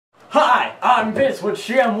Hi, I'm Vince with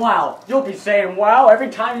ShamWoW. You'll be saying wow every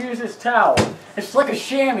time you use this towel. It's like a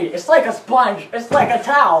chamois, it's like a sponge, it's like a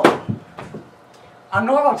towel. A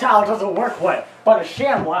normal towel doesn't work wet, but a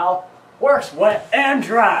ShamWoW works wet and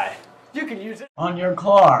dry. You can use it on your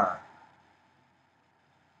car,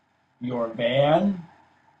 your van,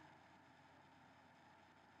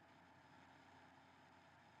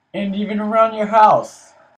 and even around your house.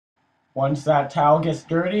 Once that towel gets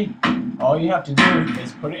dirty, all you have to do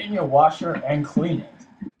is put it in your washer and clean it.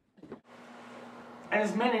 And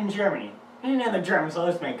it's made in Germany. You know the Germans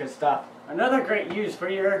always make good stuff. Another great use for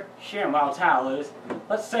your ShamWoW towel is,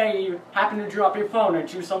 let's say you happen to drop your phone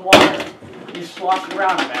into some water. You slosh it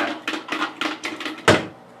around a bit.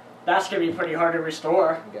 That's going to be pretty hard to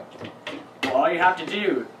restore. Well, all you have to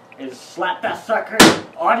do is slap that sucker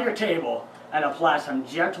on your table and apply some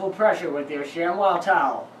gentle pressure with your ShamWoW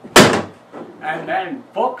towel. And then,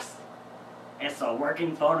 folks, it's a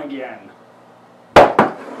working phone again.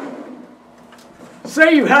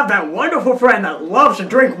 Say you have that wonderful friend that loves to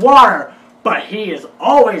drink water, but he is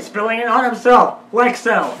always spilling it on himself, like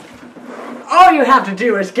so. All you have to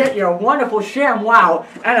do is get your wonderful ShamWoW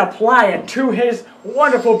and apply it to his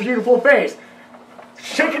wonderful, beautiful face.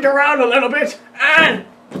 Shake it around a little bit, and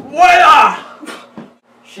voila!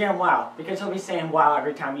 ShamWoW, because he'll be saying wow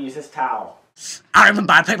every time you use this towel. I don't even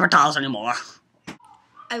buy paper towels anymore.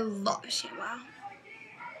 I love ShamWoW.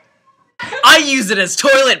 I use it as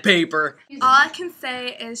toilet paper. All I can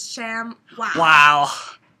say is ShamWoW. Wow.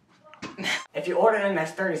 If you order in the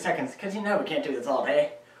next 30 seconds, because you know we can't do this all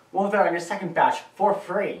day, we'll throw in your second batch for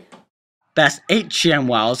free. That's 8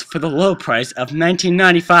 ShamWoWs for the low price of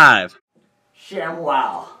 $19.95.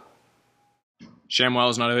 ShamWoW. ShamWoW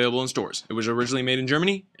is not available in stores. It was originally made in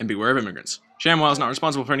Germany, and beware of immigrants. ShamWoW is not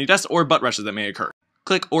responsible for any deaths or butt rushes that may occur.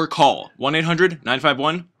 Click or call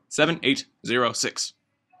 1-800-951-7806.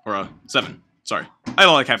 Or 7. Sorry. I had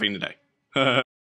a lot of caffeine today.